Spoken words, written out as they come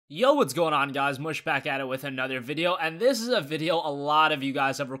Yo, what's going on, guys? Mush back at it with another video, and this is a video a lot of you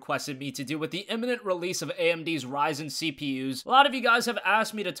guys have requested me to do with the imminent release of AMD's Ryzen CPUs. A lot of you guys have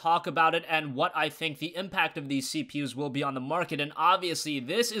asked me to talk about it and what I think the impact of these CPUs will be on the market, and obviously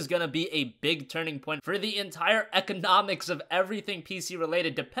this is gonna be a big turning point for the entire economics of everything PC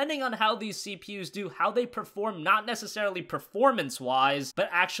related, depending on how these CPUs do, how they perform, not necessarily performance-wise, but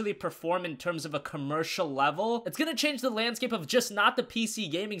actually perform in terms of a commercial level. It's gonna change the landscape of just not the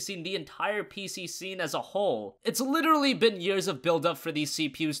PC gaming scene, the entire PC scene as a whole. It's literally been years of build-up for these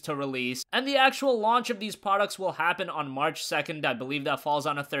CPUs to release, and the actual launch of these products will happen on March 2nd. I believe that falls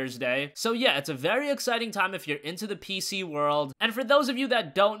on a Thursday. So yeah, it's a very exciting time if you're into the PC world. And for those of you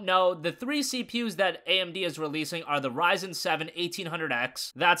that don't know, the three CPUs that AMD is releasing are the Ryzen 7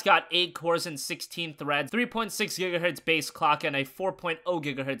 1800X. That's got 8 cores and 16 threads, 3.6 GHz base clock, and a 4.0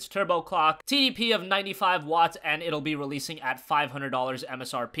 GHz turbo clock, TDP of 95 watts, and it'll be releasing at $500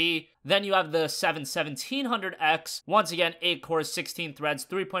 MSRP. Then you have the 7 1700X, once again 8 cores, 16 threads,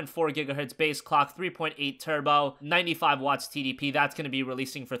 3.4 GHz base clock, 3.8 turbo, 95 watts TDP. That's going to be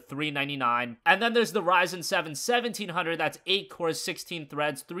releasing for $399. And then there's the Ryzen 7 1700, that's 8 cores, 16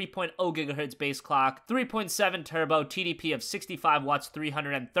 threads, 3.0 GHz base clock, 3.7 turbo, TDP of 65 watts,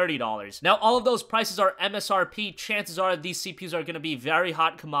 $330. Now all of those prices are MSRP. Chances are these CPUs are going to be very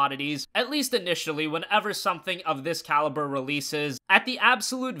hot commodities, at least initially, whenever something of this caliber releases. At the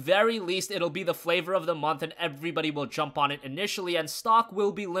absolute very least, it'll be the flavor of the month and everybody will jump on it initially, and stock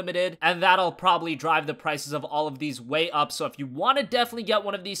will be limited, and that'll probably drive the prices of all of these way up. So if you want to definitely get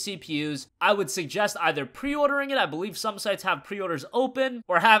one of these CPUs, I would suggest either pre-ordering it. I believe some sites have pre-orders open,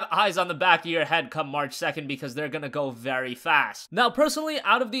 or have eyes on the back of your head come March 2nd because they're gonna go very fast. Now personally,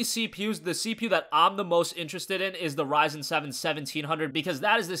 out of these CPUs, the CPU that I'm the most interested in is the Ryzen 7 1700, because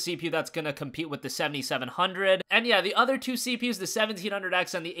that is the CPU that's gonna compete with the 7700. And yeah, the other two CPUs, the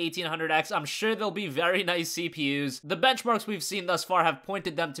 1700X and the 1800X, I'm sure they'll be very nice CPUs. The benchmarks we've seen thus far have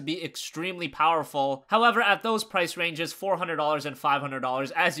pointed them to be extremely powerful. However, at those price ranges, $400 and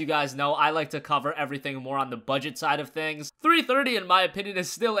 $500, as you guys know, I like to cover everything more on the budget side of things. $330, in my opinion,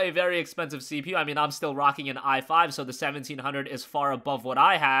 is still a very expensive CPU. I mean, I'm still rocking an i5, so the 1700 is far above what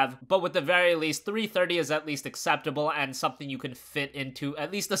I have, but with the very least, $330 is at least acceptable and something you can fit into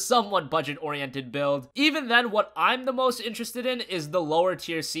at least a somewhat budget-oriented build. Even then, what I'm the most interested in is the lower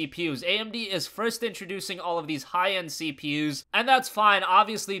tier CPUs. AMD is first introducing all of these high-end CPUs, and that's fine.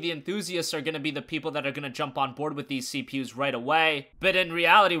 Obviously, the enthusiasts are going to be the people that are going to jump on board with these CPUs right away, but in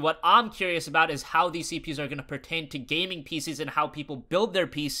reality, what I'm curious about is how these CPUs are going to pertain to gaming PCs and how people build their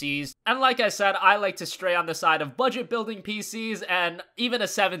PCs. And like I said, I like to stray on the side of budget building PCs, and even a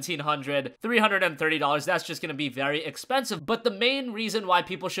 1700, $330, that's just going to be very expensive. But the main reason why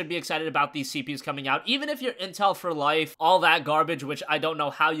people should be excited about these CPUs coming out, even if you're Intel for life, all that garbage, which I don't know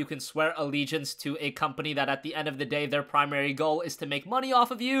how you can swear allegiance to a company that at the end of the day, their primary goal is to make money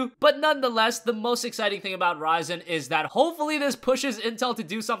off of you. But nonetheless, the most exciting thing about Ryzen is that hopefully this pushes Intel to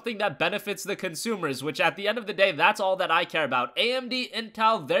do something that benefits the consumers, which at the end of the day, that's all that I care about. AMD,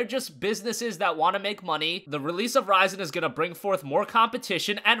 Intel, they're just businesses that want to make money. The release of Ryzen is going to bring forth more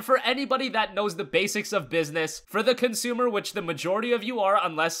competition, and for anybody that knows the basics of business, for the consumer, which the majority of you are,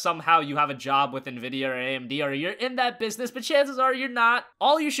 unless somehow you have a job with Nvidia or AMD, or you're in that business, but chances are you're not.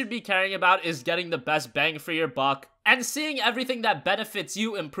 All you should be caring about is getting the best bang for your buck and seeing everything that benefits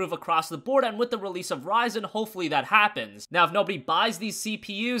you improve across the board, and with the release of Ryzen, hopefully that happens. Now, if nobody buys these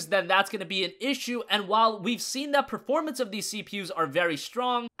CPUs, then that's going to be an issue, and while we've seen that performance of these CPUs are very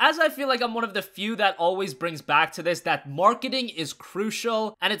strong, as I feel like I'm one of the few that always brings back to this, that marketing is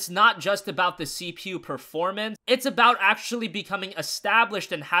crucial, and it's not just about the CPU performance, it's about actually becoming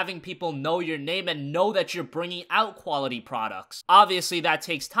established and having people know your name and know that you're bringing out quality products. Obviously, that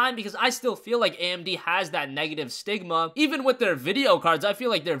takes time, because I still feel like AMD has that negative stigma. Even with their video cards, I feel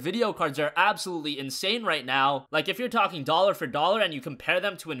like their video cards are absolutely insane right now. Like, if you're talking dollar for dollar and you compare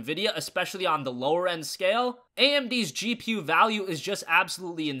them to Nvidia, especially on the lower end scale, AMD's GPU value is just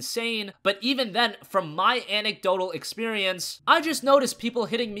absolutely insane. But even then, from my anecdotal experience, I just noticed people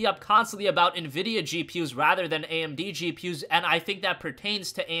hitting me up constantly about Nvidia GPUs rather than AMD GPUs, and I think that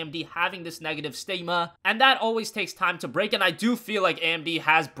pertains to AMD having this negative stigma, and that always takes time to break, and I do feel like AMD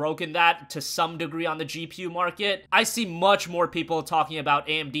has broken that to some degree on the GPU market. I see much more people talking about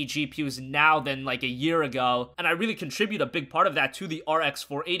AMD GPUs now than like a year ago, and I really contribute a big part of that to the RX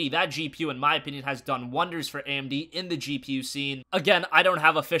 480. That GPU, in my opinion, has done wonders for AMD in the GPU scene. Again, I don't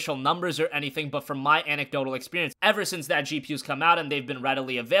have official numbers or anything, but from my anecdotal experience, ever since that GPU's come out and they've been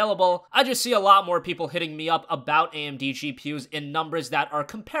readily available, I just see a lot more people hitting me up about AMD GPUs in numbers that are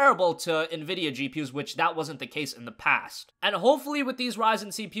comparable to NVIDIA GPUs, which that wasn't the case in the past. And hopefully with these Ryzen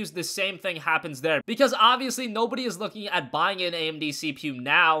CPUs, the same thing happens there, because obviously nobody is looking at buying an AMD CPU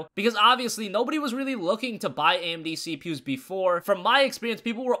now, because obviously nobody was really looking to buy AMD CPUs before. From my experience,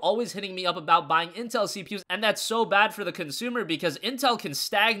 people were always hitting me up about buying Intel CPUs, and that's so bad for the consumer because Intel can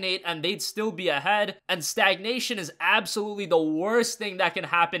stagnate and they'd still be ahead, and stagnation is absolutely the worst thing that can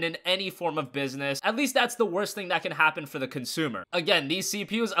happen in any form of business. At least that's the worst thing that can happen for the consumer. Again, these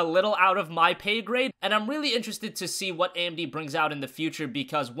CPUs a little out of my pay grade, and I'm really interested to see what AMD brings out in the future,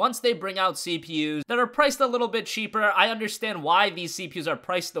 because once they bring out CPUs that are priced a little bit cheaper, I understand why these CPUs are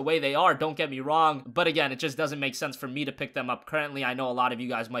priced the way they are, don't get me wrong, but again, it just doesn't make sense for me to pick them up currently. I know a lot of you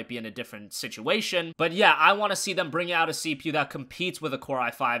guys might be in a different situation, but yeah, I want to see them bring out a CPU that competes with a Core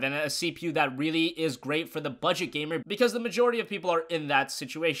i5 and a CPU that really is great for the budget gamer, because the majority of people are in that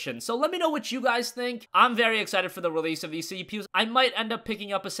situation. So let me know what you guys think. I'm very excited for the release of these CPUs. I might end up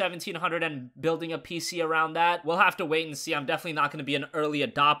picking up a 1700 and building a PC around that. We'll have to wait and see. I'm definitely not going to be an early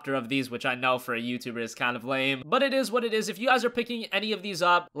adopter of these, which I know for a YouTuber is kind of lame, but it is what it is. If you guys are picking any of these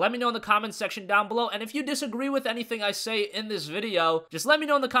up, let me know in the comments section down below, and if you disagree with anything I say in this video, just let me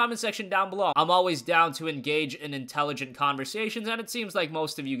know in the comments section down below. I'm always down to engage in intelligent conversations, and it seems like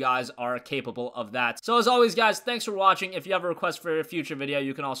most of you guys are capable of that. So as always, guys, thanks for watching. If you have a request for a future video,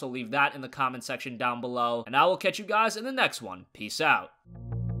 you can also leave that in the comment section down below, and I will catch you guys in the next one. Peace out.